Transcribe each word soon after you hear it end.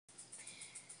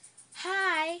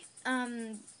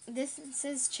This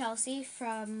is Chelsea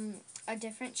from a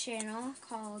different channel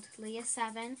called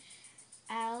Leah7,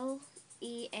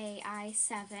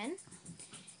 Leai7.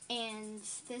 And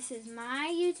this is my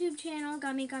YouTube channel,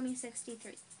 Gummy Gummy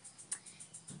 63.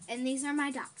 And these are my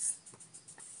dolls.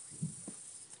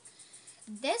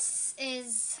 This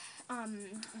is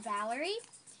Valerie.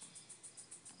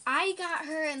 I got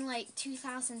her in like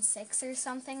 2006 or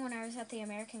something when I was at the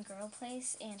American Girl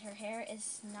place, and her hair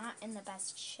is not in the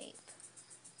best shape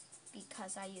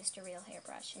because I used a real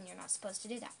hairbrush, and you're not supposed to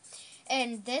do that.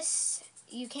 And this,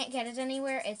 you can't get it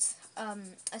anywhere. It's a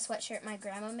sweatshirt my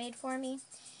grandma made for me,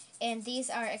 and these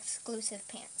are exclusive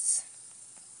pants.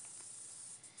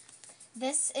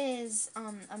 This is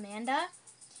Amanda,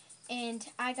 and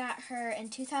I got her in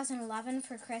 2011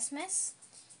 for Christmas.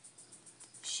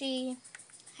 She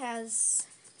has,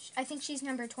 I think she's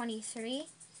number 23,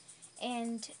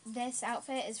 and this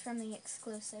outfit is from the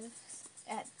exclusives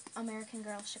at American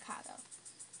Girl Chicago.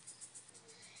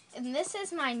 And this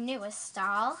is my newest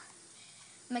doll,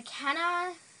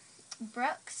 McKenna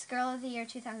Brooks, Girl of the Year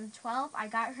 2012. I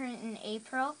got her in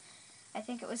April, I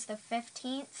think it was the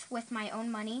 15th, with my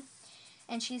own money.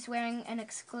 And she's wearing an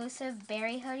exclusive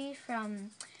berry hoodie from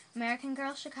American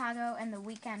Girl Chicago and the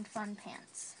Weekend Fun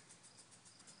pants.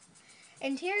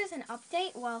 And here's an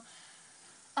update. Well,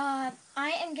 I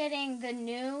am getting the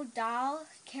new doll,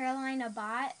 Caroline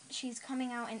Abbott. She's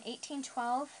coming out in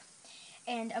 1812,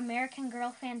 and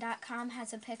AmericanGirlFan.com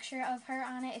has a picture of her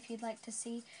on it if you'd like to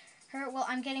see her. Well,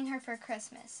 I'm getting her for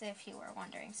Christmas, if you were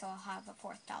wondering, so I'll have a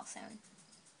fourth doll soon.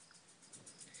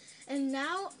 And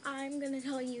now I'm going to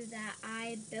tell you that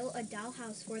I built a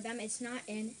dollhouse for them. It's not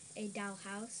in a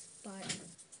dollhouse, but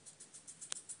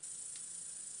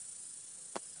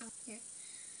here.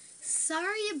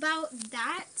 Sorry about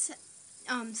that.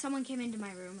 Someone came into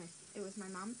my room. It was my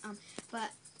mom.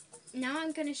 But now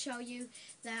I'm going to show you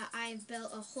that I've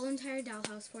built a whole entire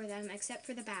dollhouse for them, except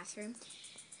for the bathroom.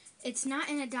 It's not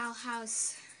in a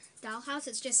dollhouse.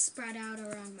 It's just spread out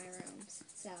around my rooms.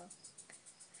 So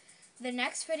the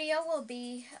next video will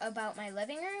be about my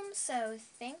living room. So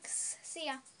thanks. See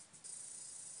ya.